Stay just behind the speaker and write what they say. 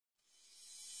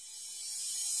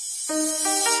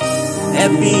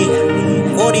Happy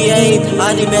 48th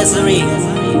anniversary.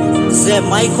 Jhay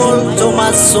Michael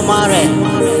Thomas Sumare,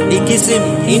 Ikisim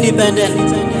independent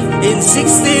in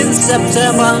 16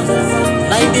 September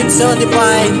 1975.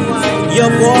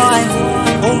 Your boy,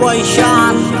 Umboi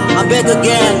Sean, I'm back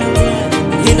again.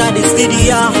 In the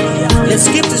studio, let's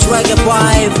keep this reggae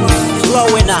vibe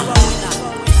flowing up.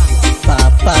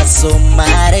 Papa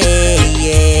Sumare,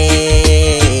 yeah.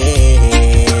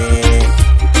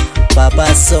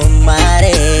 Papa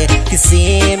Sumare,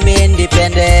 Kisim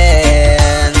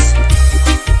independence.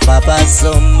 Papa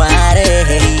Sumare,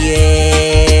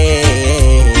 yeah.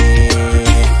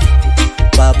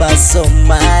 Papa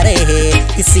Sumare,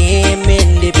 Kisim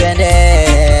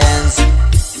independence.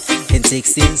 In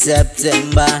 16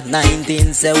 September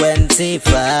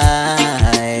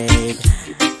 1975,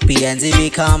 PNG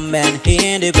become an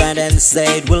independent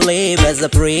state. We live as a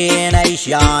free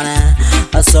nation,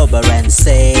 a sovereign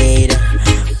state,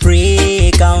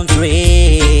 free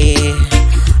country.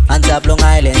 And up Long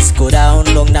Islands, go down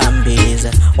Long Nambis,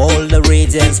 all the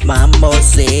regions, Mambo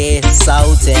Sea,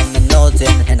 Southern and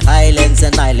Northern and Highlands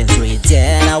and Islands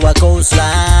region, our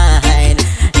coastline.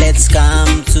 Let's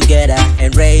come together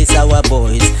and raise our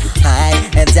voice high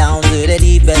and down to the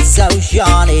deepest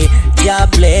ocean. Jah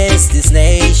bless this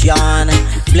nation,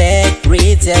 black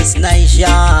richest nation.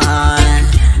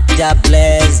 Jah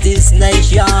bless this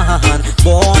nation,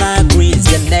 born a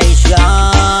Christian nation.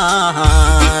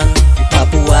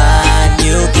 Papua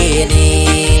New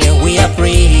Guinea, we are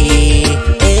free.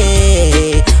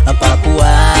 Hey,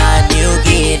 Papua New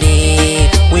Guinea,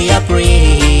 we are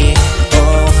free.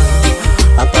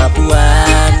 Papua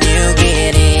New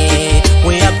Guinea,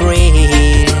 we are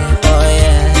free. Oh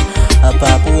yeah,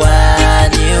 Papua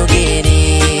New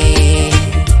Guinea.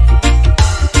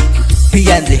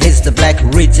 PNG is the black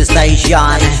richest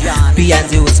nation.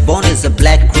 PNG was born as a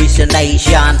black Christian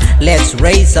nation. Let's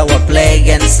raise our flag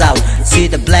and shout. See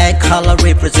the black color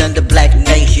represent the black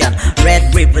nation.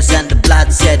 Red represent the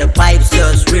bloodshed. The pipe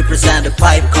stirs represent the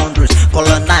five countries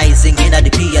colonizing in the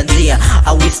PNG.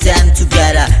 How we stand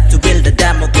together to build a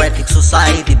democratic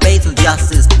society based on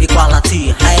justice,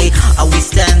 equality. Hey, how we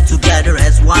stand together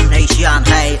as one nation.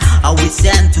 Hey, how we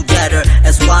stand together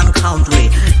as one country.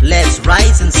 Let's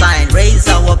rise and shine, raise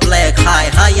our flag high,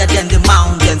 higher than the mountain.